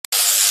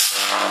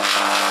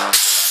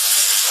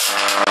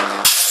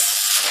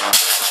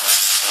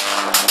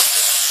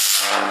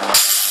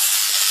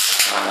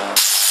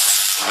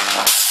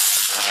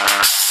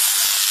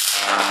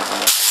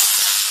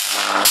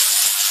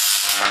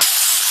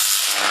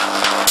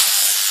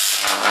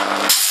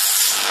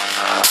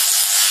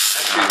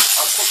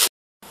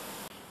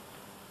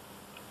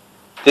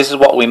This is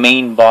what we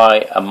mean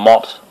by a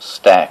MOT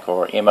stack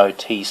or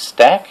MOT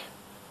stack.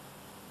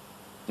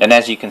 And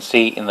as you can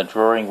see in the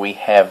drawing, we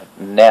have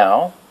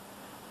now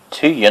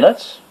two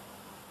units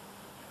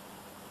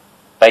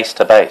base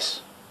to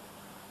base.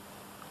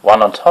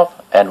 One on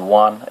top and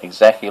one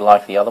exactly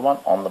like the other one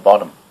on the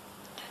bottom.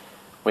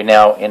 We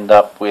now end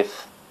up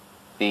with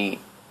the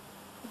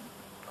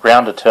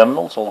grounded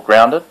terminals all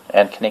grounded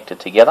and connected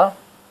together.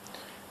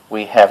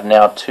 We have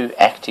now two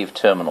active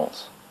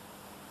terminals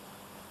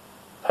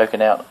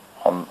poking out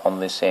on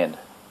this end.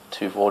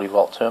 Two 40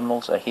 volt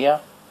terminals are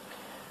here.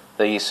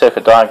 The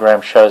circuit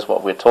diagram shows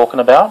what we're talking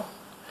about.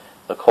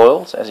 The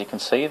coils, as you can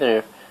see,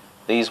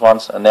 these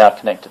ones are now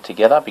connected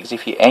together, because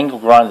if you angle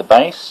grind the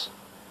base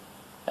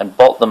and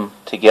bolt them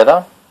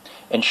together,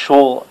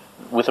 ensure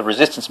with a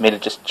resistance meter,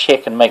 just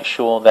check and make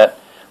sure that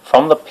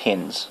from the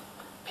pins,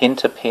 pin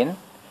to pin,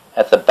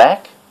 at the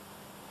back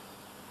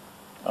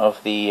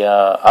of the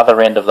other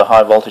end of the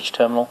high voltage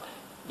terminal,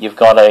 you've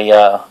got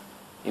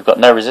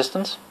no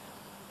resistance.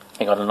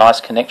 You've got a nice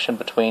connection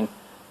between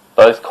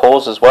both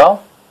cores as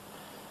well.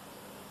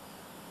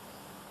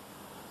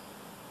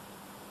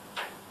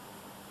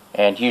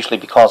 And usually,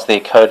 because they're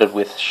coated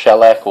with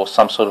shellac or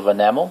some sort of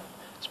enamel,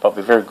 it's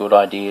probably a very good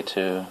idea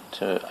to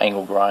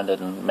angle grind it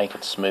and make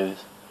it smooth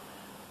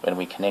when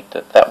we connect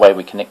it. That way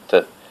we connect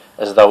it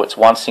as though it's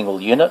one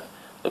single unit.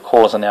 The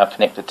cores are now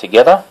connected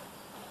together,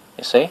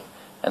 you see,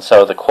 and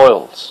so are the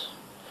coils.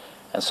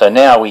 And so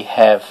now we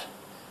have,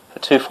 for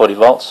 240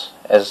 volts,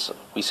 as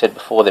we said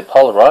before, they're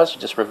polarized.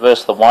 You just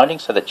reverse the winding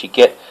so that you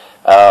get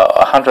a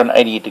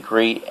 180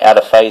 degree out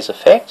of phase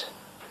effect,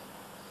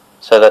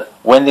 so that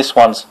when this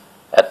one's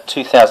at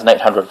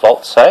 2800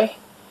 volts, say,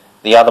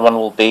 the other one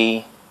will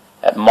be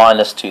at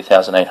minus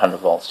 2800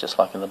 volts, just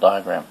like in the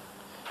diagram.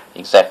 The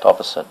exact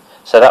opposite.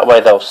 So that way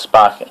they'll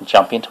spark and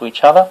jump into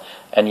each other,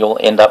 and you'll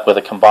end up with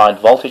a combined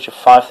voltage of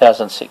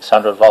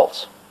 5600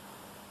 volts,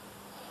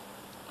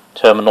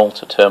 terminal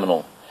to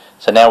terminal.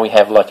 So now we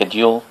have like a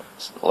dual,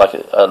 like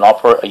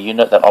a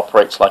unit that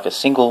operates like a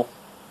single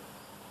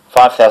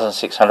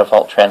 5600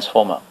 volt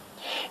transformer.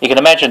 You can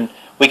imagine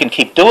we can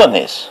keep doing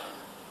this.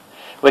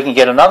 We can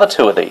get another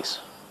two of these,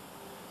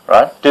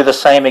 right? Do the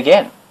same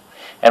again,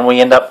 and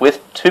we end up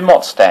with two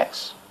MOT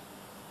stacks.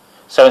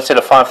 So instead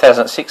of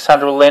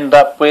 5600, we'll end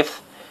up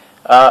with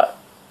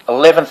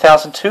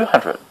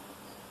 11,200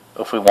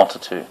 if we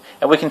wanted to,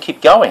 and we can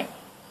keep going,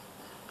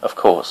 of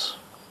course,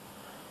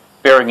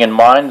 bearing in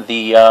mind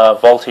the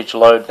voltage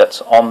load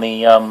that's on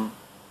the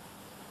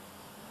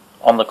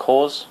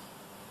cores.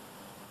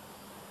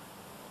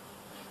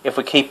 If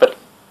we keep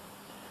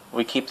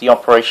the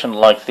operation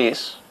like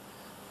this,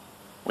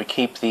 we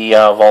keep the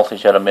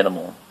voltage at a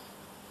minimal.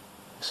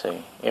 You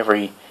see,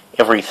 every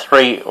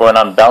three or an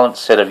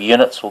unbalanced set of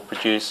units will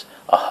produce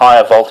a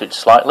higher voltage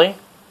slightly.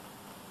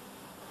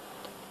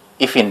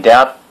 If in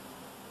doubt,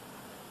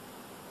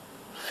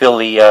 fill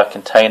the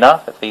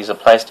container that these are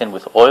placed in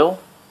with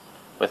oil,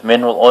 with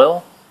mineral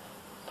oil,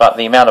 but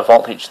the amount of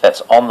voltage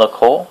that's on the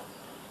core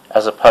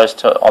as opposed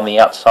to on the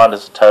outside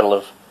is a total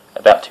of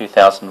about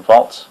 2000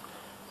 volts,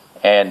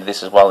 and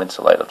this is well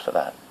insulated for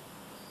that.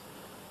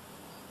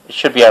 It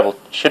should be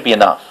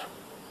enough.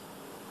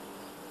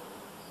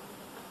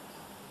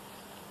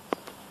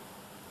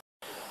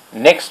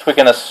 Next we're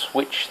going to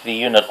switch the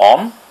unit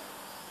on,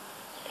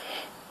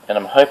 and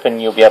I'm hoping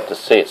you'll be able to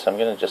see it, so I'm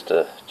going to just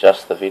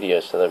adjust the video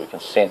so that we can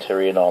center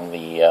in on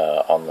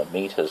the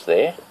meters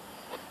there.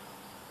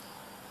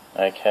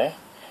 Okay,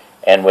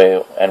 and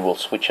we'll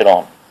switch it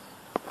on.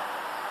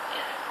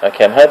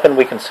 Okay, I'm hoping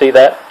we can see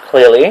that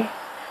clearly.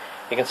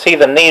 You can see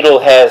the needle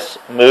has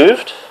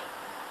moved.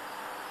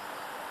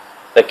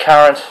 The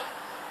current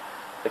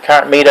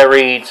meter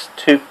reads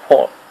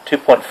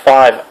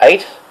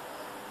 2.58,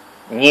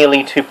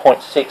 nearly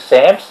 2.6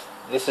 amps.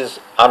 This is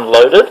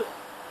unloaded.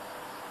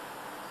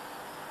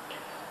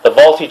 The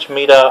voltage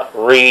meter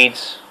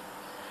reads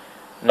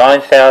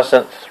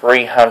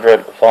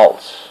 9,300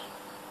 volts.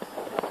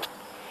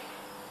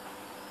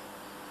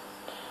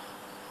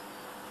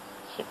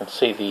 So you can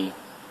see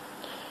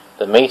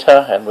the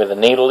meter and where the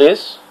needle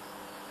is.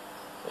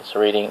 It's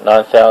reading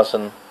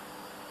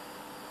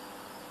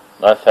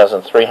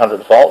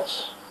 9,300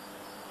 volts.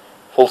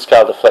 Full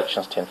scale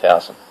deflection is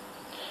 10,000.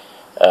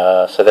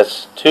 So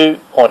that's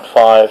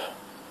 2.58,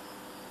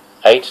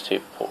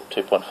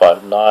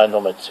 2.59,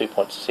 almost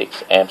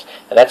 2.6 amps,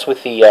 and that's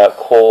with the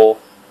core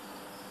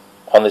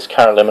on this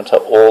current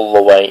limiter all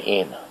the way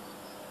in.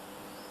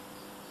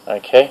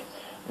 Okay,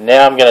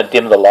 now I'm going to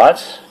dim the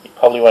lights. You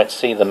probably won't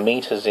see the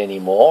meters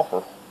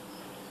anymore.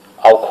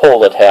 I'll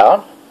call it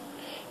out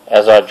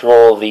as I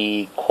draw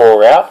the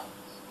core out,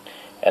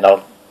 and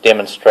I'll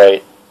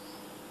demonstrate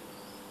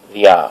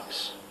the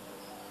arcs.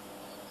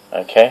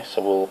 Okay,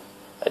 so we'll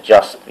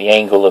adjust the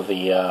angle of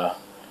the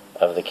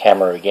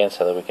camera again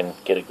so that we can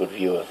get a good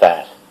view of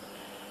that.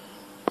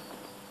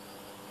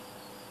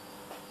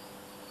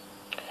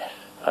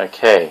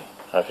 Okay,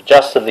 I've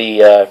adjusted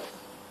the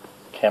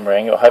camera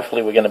angle.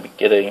 Hopefully we're going to be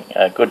getting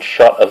a good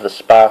shot of the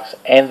sparks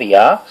and the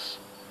arcs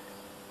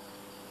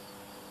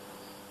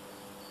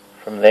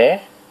from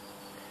there.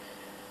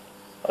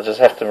 I'll just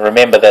have to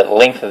remember that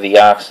length of the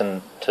arcs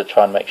and to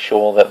try and make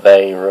sure that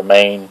they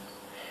remain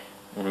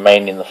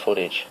in the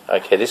footage.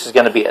 Okay, this is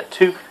going to be at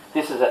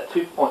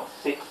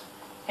 2.6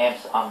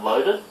 amps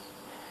unloaded.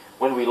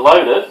 When we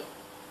load it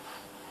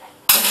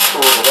and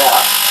sort it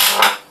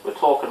out, we're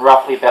talking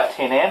roughly about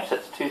 10 amps.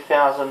 It's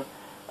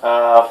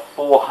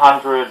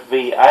 2,400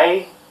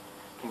 VA.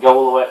 Can go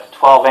all the way up to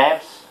 12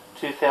 amps,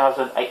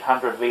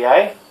 2,800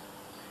 VA.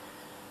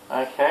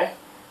 Okay,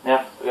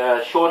 now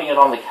shorting it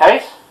on the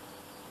case.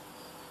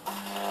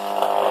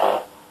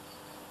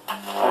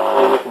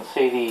 Hopefully we can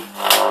see the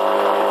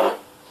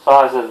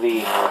size of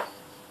the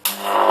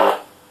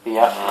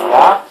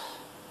arcs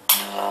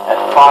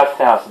at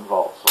 5,000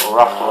 volts, or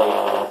roughly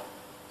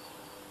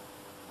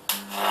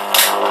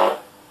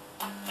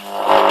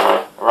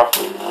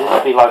this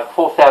would be like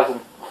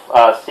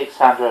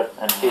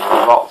 4,650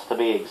 volts to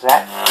be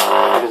exact,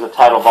 because the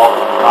total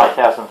voltage is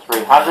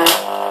 9,300.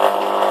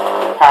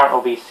 The current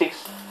will be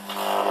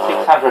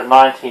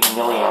 619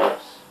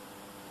 milliamps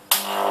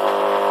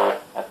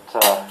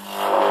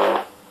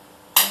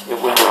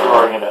when we're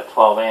drawing it at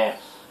 12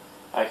 amps.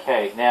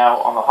 Okay, now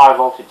on the high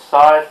voltage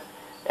side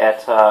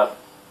at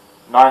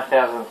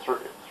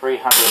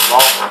 9,300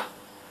 volts,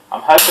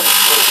 I'm hoping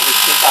that we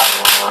pick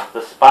up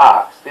the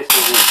sparks. This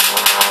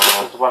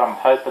is what I'm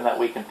hoping that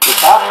we can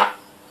pick up.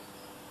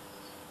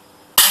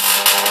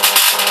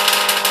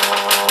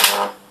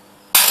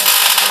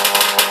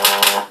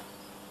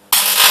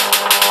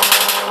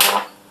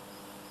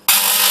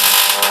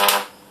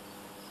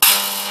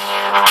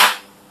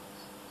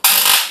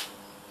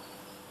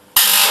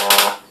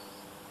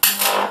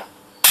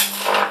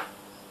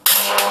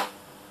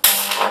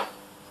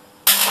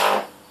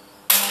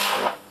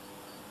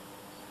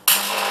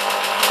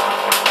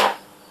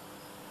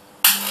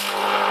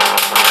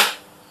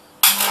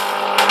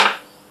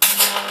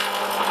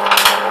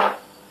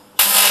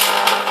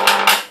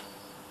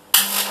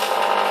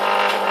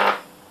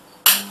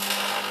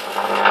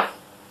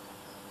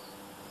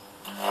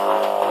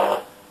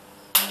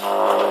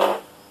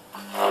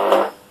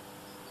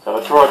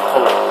 Draw it to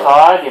the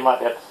side, you might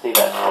be able to see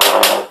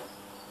that.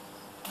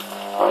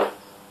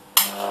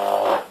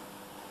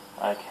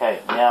 Okay,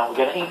 now we're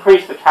going to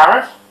increase the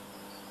current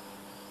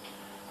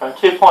from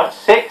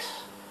 2.6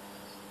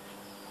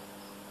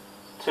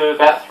 to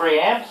about 3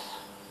 amps.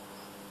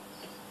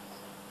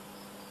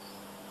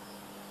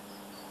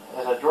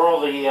 As I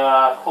draw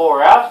the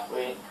core out,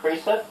 we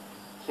increase it,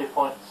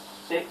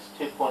 2.6,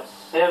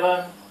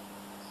 2.7,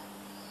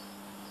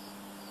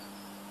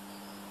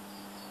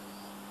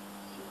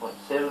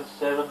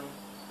 2.77,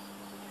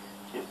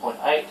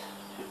 2.8,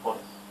 2.7,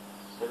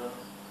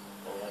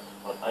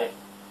 2.8,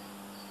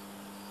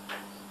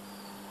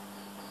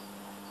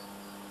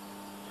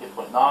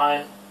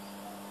 2.9,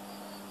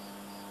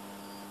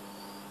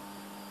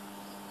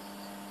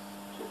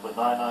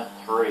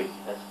 2.993.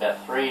 That's about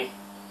 3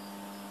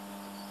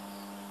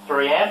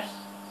 amps.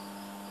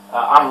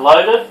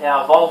 Unloaded,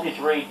 our voltage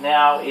read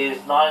now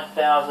is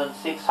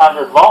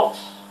 9,600 volts.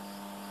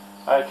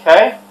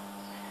 Okay.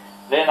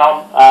 Then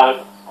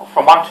on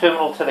from one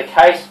terminal to the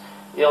case,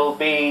 it'll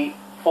be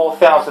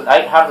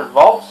 4,800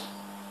 volts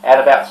at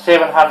about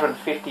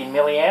 750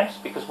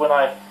 milliamps. Because when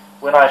I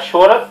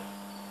short it,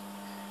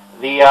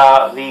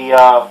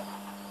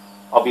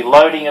 I'll be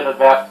loading it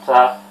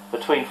about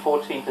between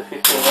 14 to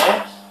 15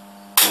 amps.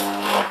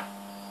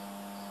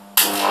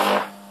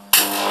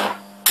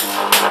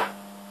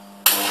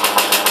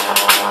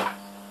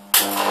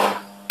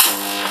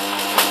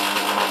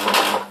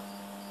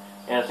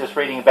 And it's just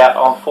reading about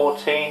on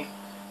 14.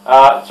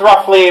 It's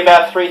roughly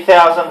about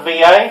 3,000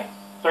 VA,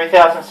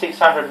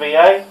 3,600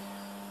 VA.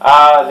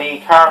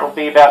 The current will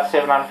be about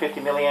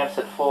 750 milliamps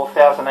at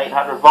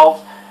 4,800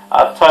 volts.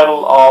 A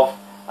total of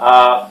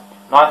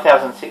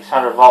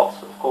 9,600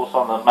 volts, of course,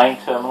 on the main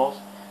terminals.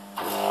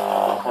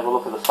 Let's have a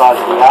look at the size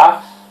of the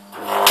arcs.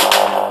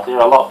 They're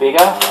a lot bigger.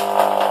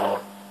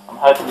 I'm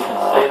hoping you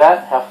can see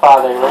that, how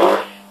far they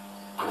reach.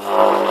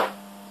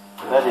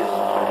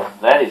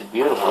 That is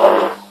beautiful.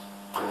 That is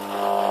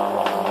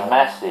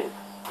massive.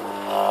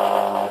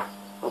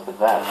 Look at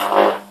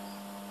that.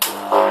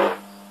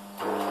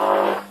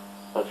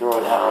 So draw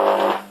it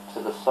out to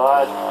the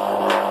side,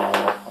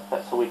 like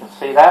that, so we can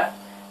see that.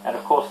 And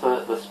of course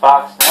the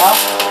sparks now,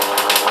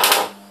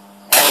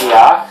 and the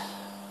arcs.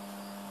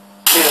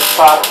 See the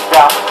sparks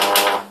jump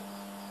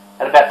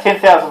at about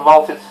 10,000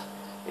 volts.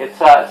 It's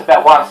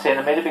about 1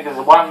 centimeter, because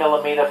it's 1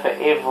 millimeter for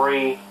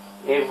every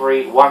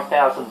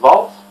 1,000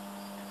 volts.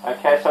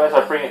 Okay, so as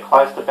I bring it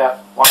close to about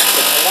 1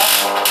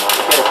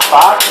 centimeter, you get a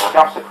spark, it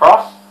jumps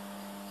across.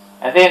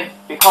 And then,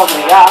 because of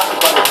the arc,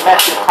 you've got this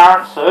massive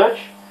current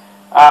surge,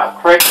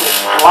 creates this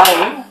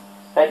flame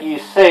that you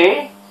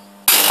see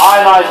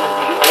ionizes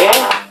the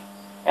air,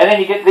 and then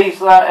you get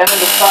these, and then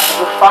the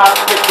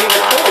sparks get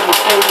bigger too. And you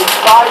see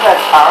inside that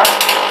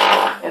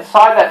current,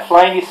 inside that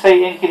flame, you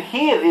see, and you can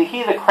hear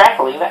the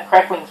crackling. That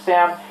crackling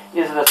sound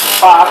is the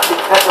sparks.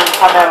 That doesn't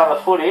come out on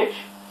the footage.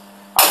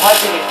 I'm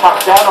hoping it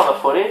comes out on the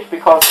footage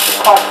because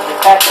it's quite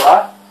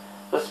spectacular.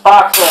 The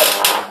sparks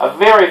are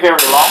very,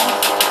 very long.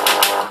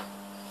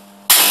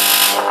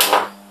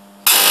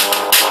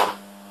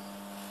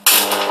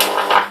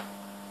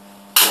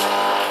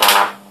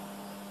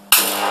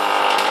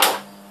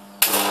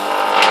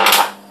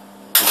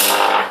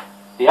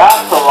 The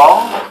arcs are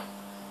long,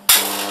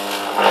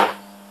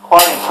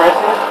 quite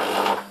impressive.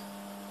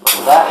 Look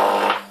at that.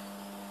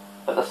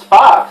 But the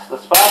sparks are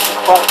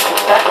quite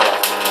spectacular.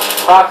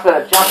 Sparks that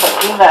are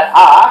jumping in that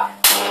arc,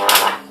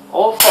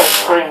 also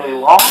extremely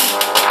long,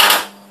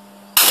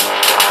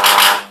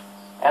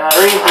 and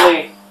are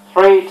easily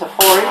 3 to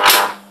 4 inches.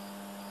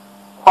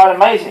 Quite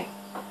amazing.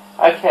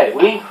 Okay,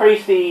 we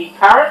increase the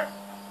current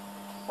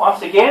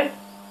once again.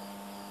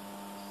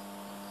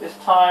 This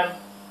time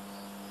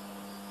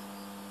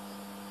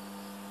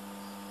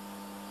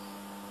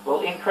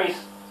we'll increase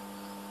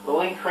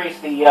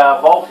the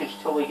voltage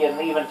till we get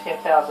an even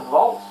 10,000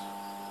 volts.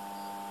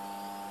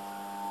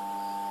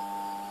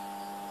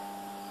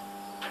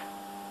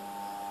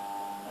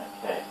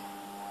 Okay.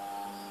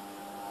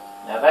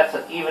 Now that's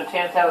an even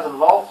 10,000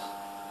 volts.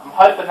 I'm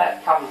hoping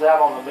that comes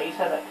out on the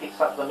meter, that picks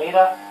up the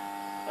meter.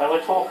 And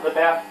we're talking a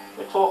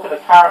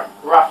current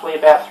roughly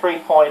about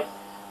 3.8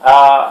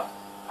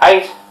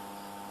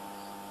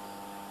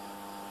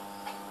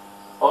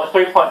 or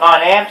 3.9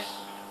 amps.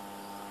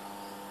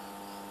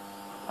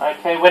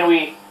 Okay, when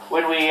we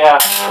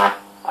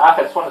I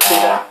just want to see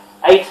that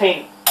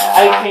 18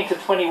 to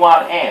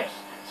 21 amps.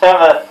 So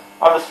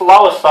on the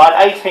lower side,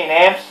 18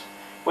 amps.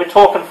 We're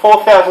talking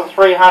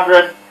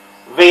 4,300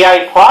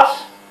 VA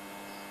plus.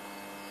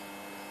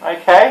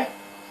 Okay,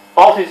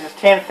 voltage is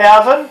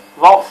 10,000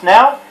 volts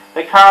now.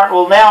 The current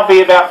will now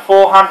be about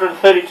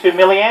 432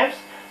 milliamps.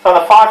 So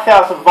on the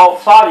 5,000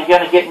 volt side, you're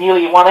going to get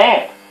nearly 1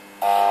 amp.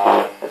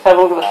 Let's have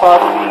a look at the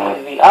size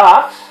of the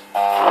arcs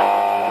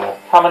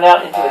coming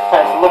out into the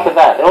case. Look at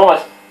that. They're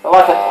almost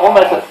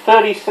a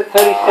 30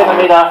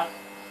 centimeter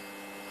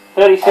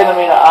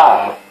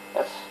arc.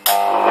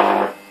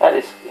 That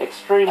is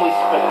extremely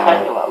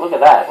spectacular. Look at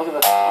that. Look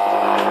at the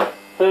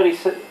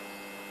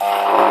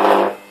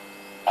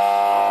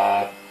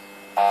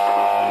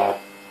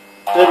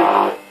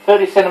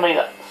 30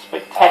 centimeter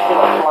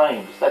spectacular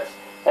flames. That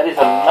is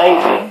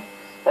amazing.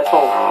 That's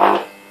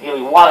all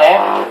nearly 1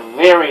 amp.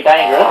 Very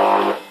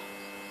dangerous.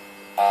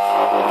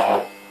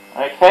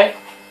 Okay.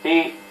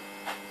 The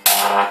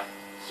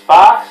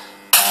sparks.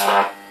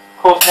 Of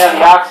course, now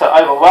the arcs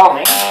are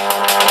overwhelming.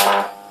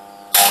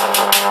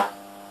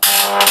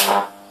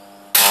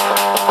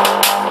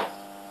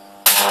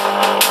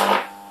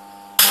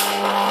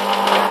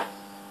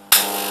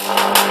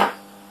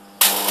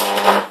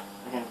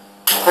 You can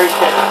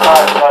appreciate the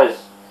size of those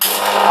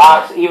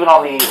arcs even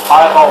on the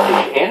high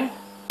voltage end.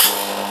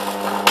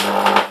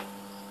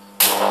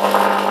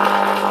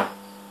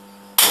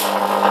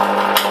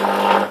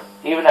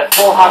 Even at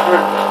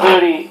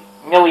 430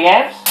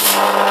 milliamps.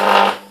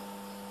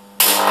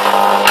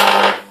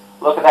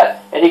 Look at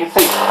that. And you can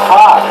see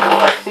sparks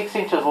almost 6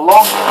 inches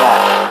long in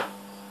that.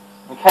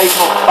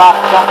 Occasional spark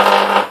jumps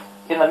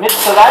in the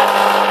midst of that.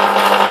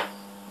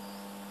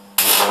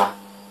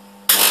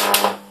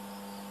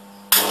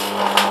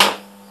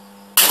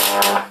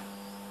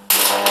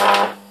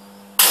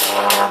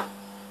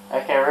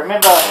 Okay,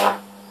 remember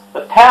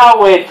the power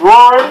we're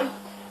drawing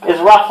is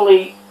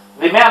roughly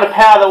the amount of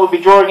power that we'll be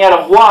drawing out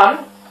of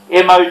one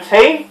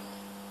MOT.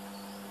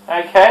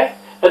 Okay,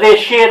 but they're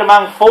shared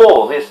among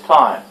 4 this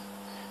time.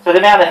 So the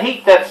amount of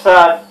heat that's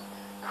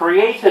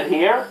created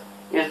here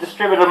is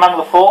distributed among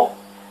the 4.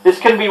 This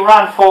can be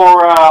run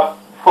for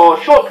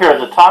short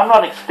periods of time,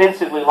 not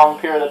extensively long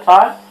period of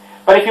time.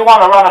 But if you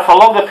want to run it for a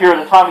longer period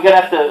of time, you're going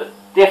to have to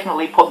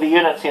definitely put the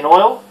units in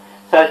oil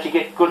so that you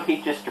get good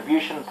heat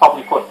distribution.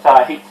 Probably put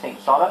heat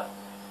sinks on it.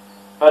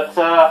 But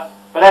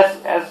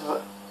as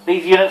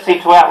these units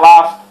seem to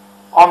outlast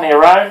on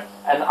their own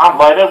and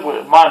unloaded,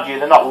 mind you,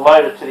 they're not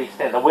loaded to the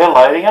extent that we're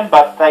loading them,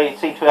 but they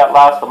seem to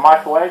outlast the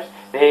microwaves.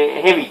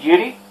 They're heavy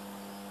duty,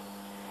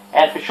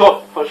 and for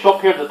short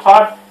periods of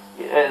time,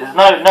 there's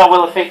no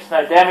ill effects,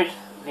 no damage,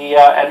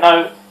 and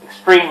no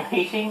extreme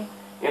heating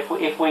if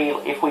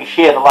we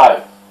share the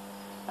load.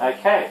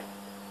 Okay,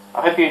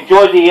 I hope you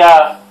enjoyed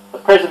the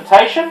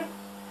presentation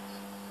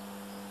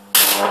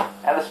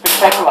and the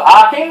spectacular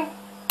arcing.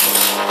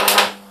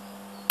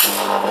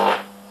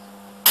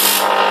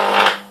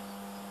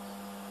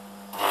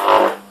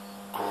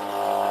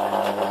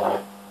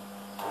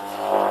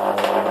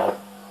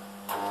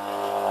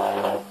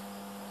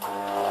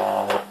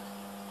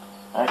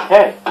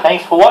 Okay,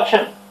 thanks for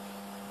watching.